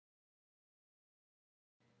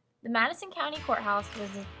The Madison County Courthouse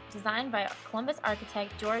was designed by Columbus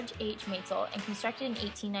architect George H. Maitzel and constructed in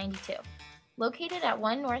 1892. Located at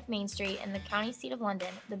 1 North Main Street in the county seat of London,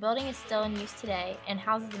 the building is still in use today and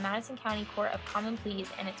houses the Madison County Court of Common Pleas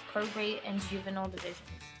and its probate and juvenile divisions.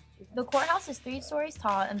 The courthouse is 3 stories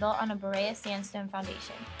tall and built on a Berea sandstone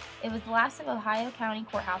foundation. It was the last of Ohio County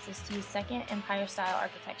courthouses to use Second Empire-style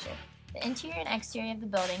architecture. The interior and exterior of the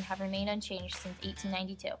building have remained unchanged since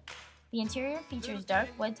 1892. The interior features dark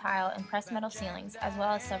wood tile and pressed metal ceilings, as well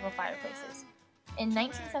as several fireplaces. In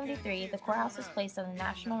 1973, the courthouse was placed on the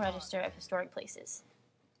National Register of Historic Places.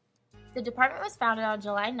 The department was founded on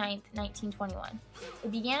July 9, 1921.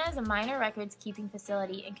 It began as a minor records-keeping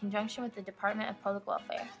facility in conjunction with the Department of Public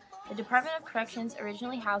Welfare. The Department of Corrections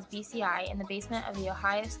originally housed BCI in the basement of the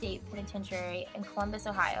Ohio State Penitentiary in Columbus,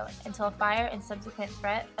 Ohio, until a fire and subsequent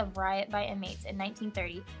threat of riot by inmates in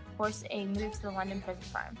 1930 forced a move to the London prison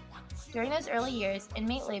farm. During those early years,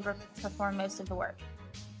 inmate labor performed most of the work.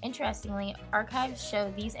 Interestingly, archives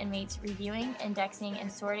show these inmates reviewing, indexing,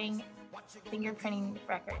 and sorting fingerprinting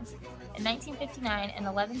records. In 1959, an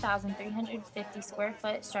 11,350 square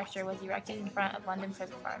foot structure was erected in front of London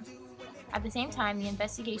Prison Farm. At the same time, the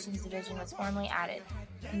Investigations Division was formally added.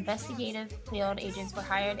 Investigative field agents were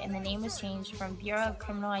hired and the name was changed from Bureau of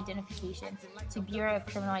Criminal Identification to Bureau of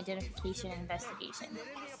Criminal Identification and Investigation.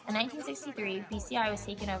 In 1963, BCI was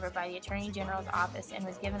taken over by the Attorney General's office and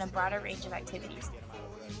was given a broader range of activities.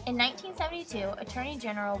 In 1972, Attorney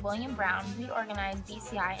General William Brown reorganized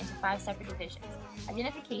BCI into 5 separate divisions: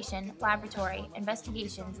 Identification, Laboratory,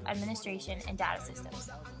 Investigations, Administration, and Data Systems.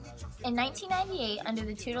 In 1998, under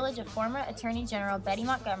the tutelage of former Attorney General Betty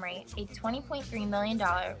Montgomery, a $20.3 million,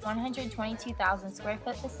 122,000 square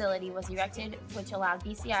foot facility was erected which allowed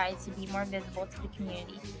BCI to be more visible to the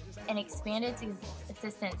community and expanded its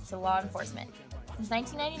assistance to law enforcement. Since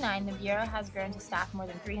 1999, the Bureau has grown to staff more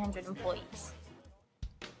than 300 employees.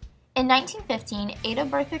 In 1915, Ada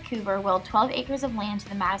Bertha Cooper willed 12 acres of land to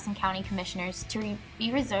the Madison County Commissioners to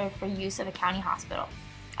be reserved for use of a county hospital.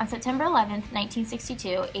 On September 11,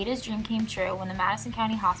 1962, Ada's dream came true when the Madison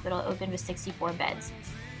County Hospital opened with 64 beds.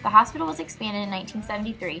 The hospital was expanded in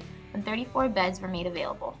 1973 when 34 beds were made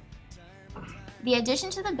available. The addition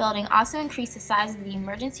to the building also increased the size of the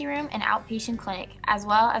emergency room and outpatient clinic, as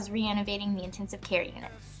well as renovating the intensive care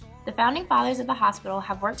unit. The founding fathers of the hospital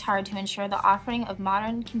have worked hard to ensure the offering of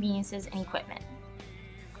modern conveniences and equipment.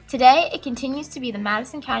 Today, it continues to be the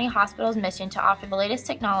Madison County Hospital's mission to offer the latest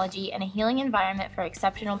technology and a healing environment for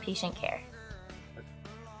exceptional patient care.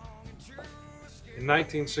 In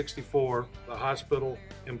 1964, the hospital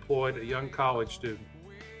employed a young college student,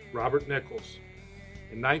 Robert Nichols.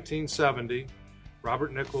 In 1970,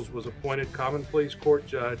 Robert Nichols was appointed Common Pleas Court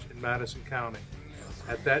Judge in Madison County.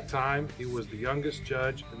 At that time, he was the youngest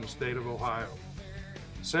judge in the state of Ohio.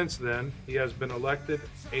 Since then, he has been elected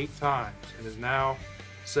 8 times and is now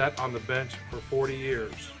sat on the bench for 40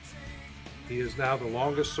 years. He is now the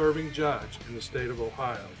longest-serving judge in the state of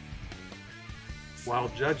Ohio. While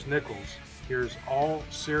Judge Nichols hears all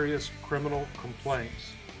serious criminal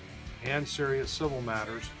complaints and serious civil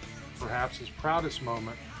matters, perhaps his proudest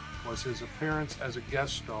moment was his appearance as a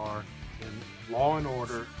guest star in Law and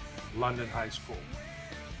Order, London High School.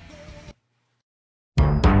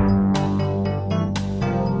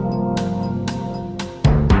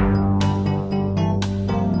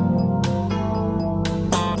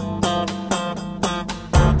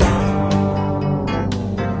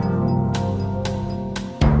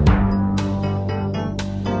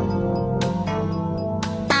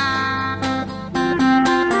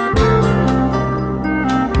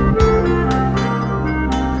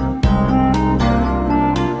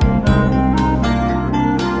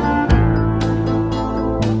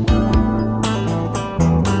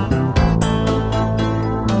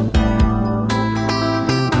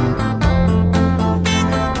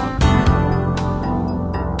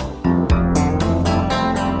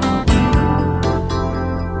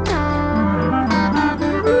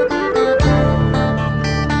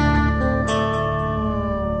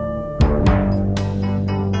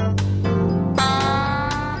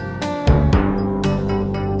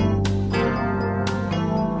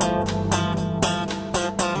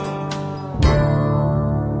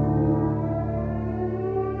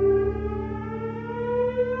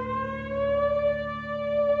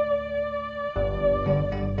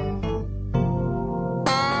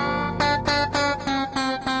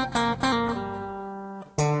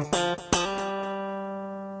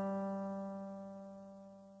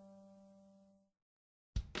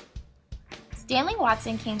 Stanley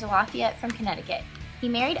Watson came to Lafayette from Connecticut. He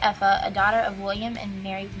married Effa, a daughter of William and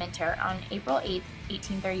Mary Minter, on April 8,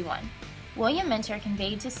 1831. William Minter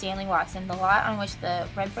conveyed to Stanley Watson the lot on which the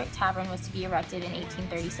Red Brick Tavern was to be erected in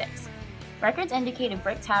 1836. Records indicate a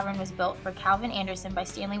brick tavern was built for Calvin Anderson by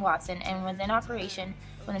Stanley Watson and was in operation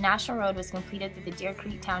when the National Road was completed through the Deer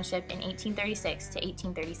Creek Township in 1836 to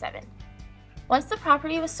 1837. Once the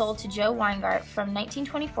property was sold to Joe Weingart from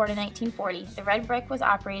 1924 to 1940, the Red Brick was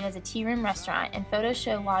operated as a tea-room restaurant, and photos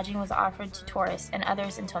show lodging was offered to tourists and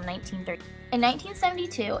others until 1930. In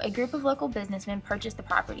 1972, a group of local businessmen purchased the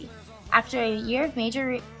property. After a year of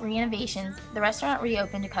major renovations, the restaurant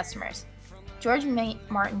reopened to customers. George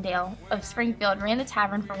Martindale of Springfield ran the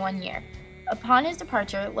tavern for 1 year. Upon his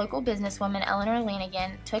departure, local businesswoman Eleanor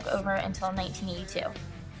Lanigan took over until 1982.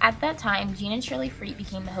 At that time, Gene and Shirley Freet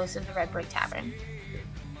became the hosts of the Red Brick Tavern.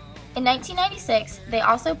 In 1996, they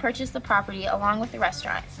also purchased the property along with the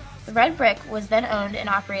restaurant. The Red Brick was then owned and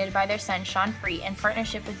operated by their son, Sean Freet, in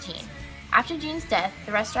partnership with Gene. After Gene's death,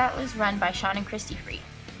 the restaurant was run by Sean and Christy Freet.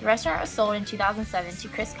 The restaurant was sold in 2007 to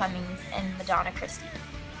Chris Cummings and Madonna Christie.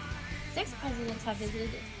 6 presidents have visited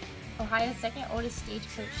Ohio's second oldest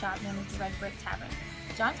stagecoach shop known as the Red Brick Tavern.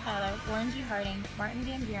 John Tyler, Warren G. Harding, Martin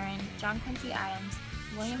Van Buren, John Quincy Adams,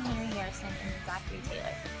 William Henry Harrison, and Zachary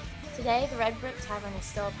Taylor. Today, the Red Brick Tavern is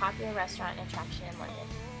still a popular restaurant and attraction in London.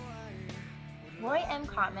 Roy M.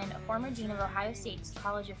 Cotman, a former dean of Ohio State's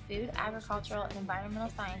College of Food, Agricultural, and Environmental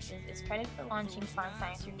Sciences, is credited for launching Farm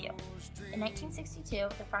Science Review. In 1962,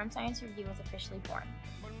 the Farm Science Review was officially born.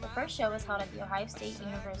 The first show was held at the Ohio State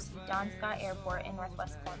University Don Scott Airport in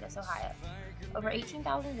northwest Columbus, Ohio. Over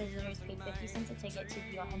 18,000 visitors paid 50 cents a ticket to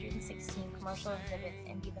view 116 commercial exhibits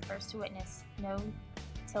and be the first to witness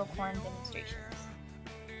no-till corn demonstrations.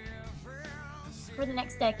 For the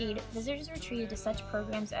next decade, visitors were treated to such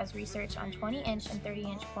programs as research on 20-inch and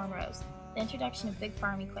 30-inch corn rows, the introduction of big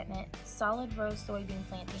farm equipment, solid row soybean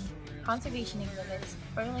planting, conservation exhibits,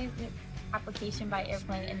 fertilizer application by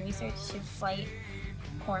airplane, and research to fight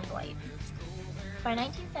corn blight. By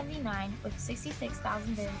 1979, with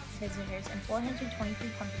 66,000 visitors and 423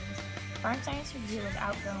 companies, Farm Science Review was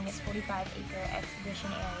outgrowing its 45-acre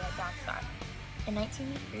exhibition area at Don Scott. In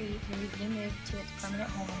 1983, the review moved to its permanent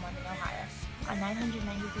home in London, Ohio, on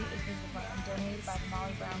 993 acres of land donated by the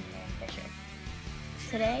Molly Brown Karen Fisher.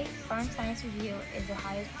 Today, Farm Science Review is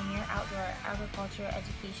Ohio's premier outdoor agriculture,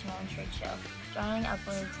 educational, and trade show, drawing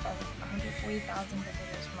upwards of 140,000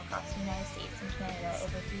 visitors from across the United States and Canada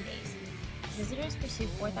over 3 days. Visitors pursue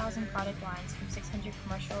 4,000 product lines from 600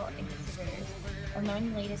 commercial exhibitors and learn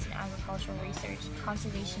the latest in agricultural research,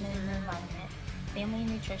 conservation and the environment, family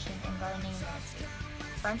and nutrition, and gardening and landscape.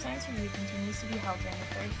 Farm Science Review continues to be held during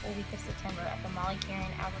the third full week of September at the Molly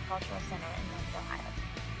Karen Agricultural Center in London, Ohio.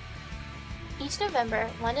 Each November,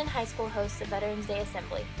 London High School hosts a Veterans Day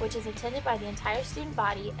Assembly, which is attended by the entire student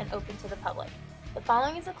body and open to the public. The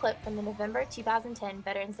following is a clip from the November 2010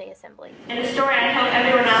 Veterans Day Assembly. And a story I hope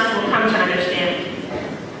everyone else will come to understand.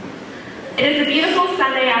 It is a beautiful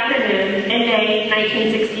Sunday afternoon in May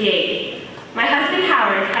 1968. My husband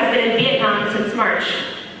Howard has been in Vietnam since March.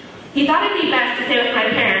 He thought it'd be best to stay with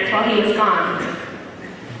my parents while he was gone.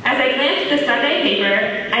 As I glanced at the Sunday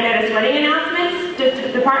paper, I noticed wedding announcements,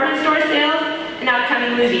 department store sales, and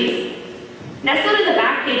upcoming movies. Nestled in the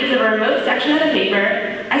back pages of a remote section of the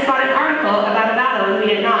paper, I spotted an article about a battle in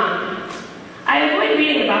Vietnam. I avoid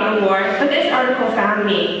reading about the war, but this article found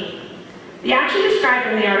me. The action described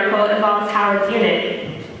in the article involves Howard's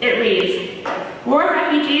unit. It reads, "War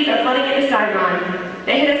refugees are flooding into Saigon.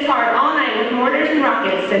 They hit us hard all night with mortars and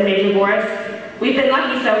rockets," said Major Boris. "We've been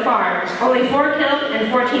lucky so far. Only 4 killed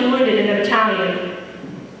and 14 wounded in the battalion."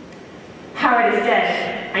 Howard is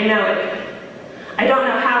dead. I know it. I don't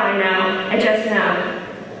know how I know. I just know.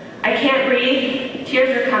 I can't breathe.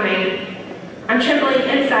 Tears are coming. I'm trembling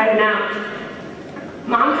inside and out.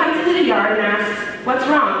 Mom comes into the yard and asks, "What's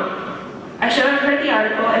wrong?" I show her the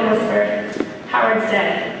article and whisper, "Howard's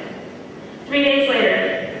dead." 3 days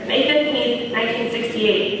later, May 15,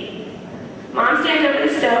 1968. Mom stands over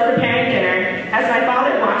the stove preparing dinner as my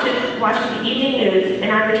father watches the evening news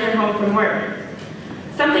and I return home from work.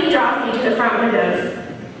 Something draws me to the front windows.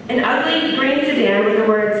 An ugly green sedan with the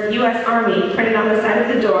words U.S. Army printed on the side of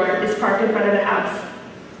the door is parked in front of the house.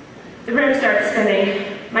 The room starts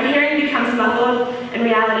spinning. My hearing becomes muffled and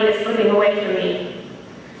reality is slipping away from me.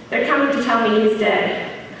 They're coming to tell me he's dead.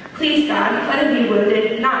 Please, God, let him be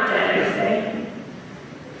wounded, not dead, I say.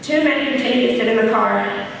 2 men continue to sit in the car.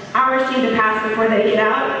 Hours seem to pass before they get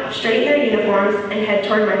out, straighten their uniforms, and head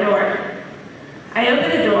toward my door. I open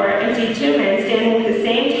the door and see 2 men standing with the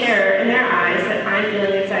same terror in their eyes that I'm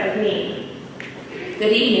feeling inside of me.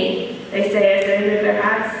 "Good evening," they say as they remove their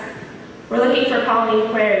hats. "We're looking for Pauline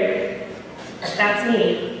Query." That's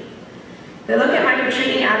me. They look at my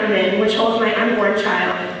protruding abdomen, which holds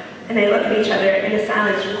and they look at each other in a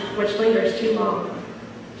silence which lingers too long.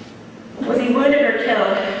 Was he wounded or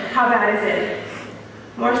killed? How bad is it?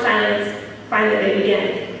 More silence. Finally they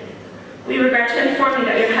begin. We regret to inform you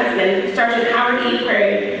that your husband, Sergeant Howard E.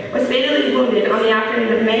 Prairie, was fatally wounded on the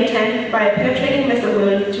afternoon of May 10th by a penetrating missile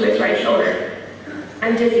wound to his right shoulder.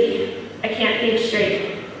 I'm dizzy. I can't think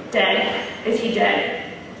straight. Dead. Is he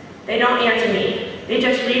dead? They don't answer me. They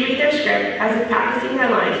just reread their script as if practicing their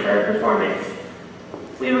lines for a performance.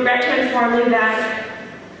 We regret to inform you that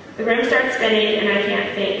the room starts spinning and I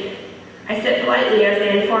can't think. I sit politely as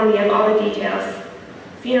they inform me of all the details.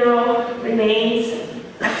 Funeral, remains,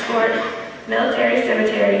 escort, military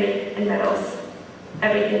cemetery, and medals.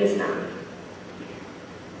 Everything is known.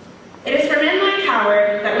 It is for men like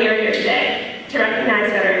Howard that we are here today, to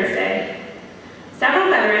recognize Veterans Day.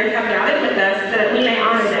 Several veterans have gathered with us so that we may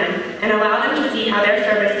honor them and allow them to see how their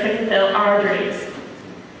service can fulfill our dreams.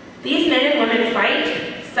 These men and women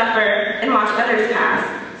fight, suffer, and watch others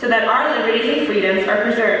pass so that our liberties and freedoms are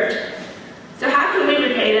preserved. So how can we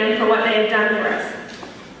repay them for what they have done for us?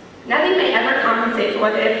 Nothing may ever compensate for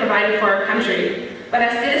what they have provided for our country, but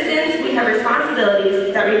as citizens, we have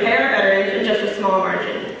responsibilities that repay our veterans in just a small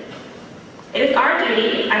margin. It is our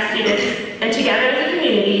duty as students, and together as a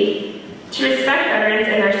community, to respect veterans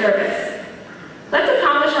and their service. Let's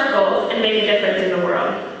accomplish our goals and make a difference in the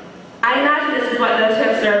world. I imagine this is what those who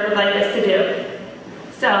have served would like us to do.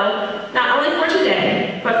 So, not only for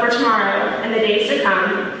today, but for tomorrow and the days to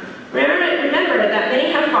come, remember that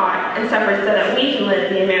many have fought and suffered so that we can live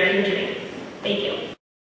the American dream. Thank you.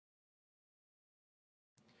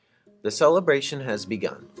 The celebration has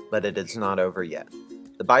begun, but it is not over yet.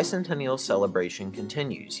 The Bicentennial celebration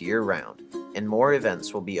continues year-round, and more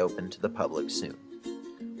events will be open to the public soon.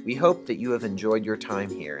 We hope that you have enjoyed your time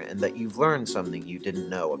here and that you've learned something you didn't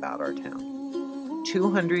know about our town.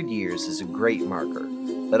 200 years is a great marker,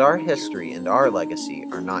 but our history and our legacy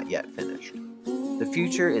are not yet finished. The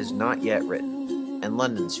future is not yet written, and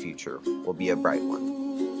London's future will be a bright one.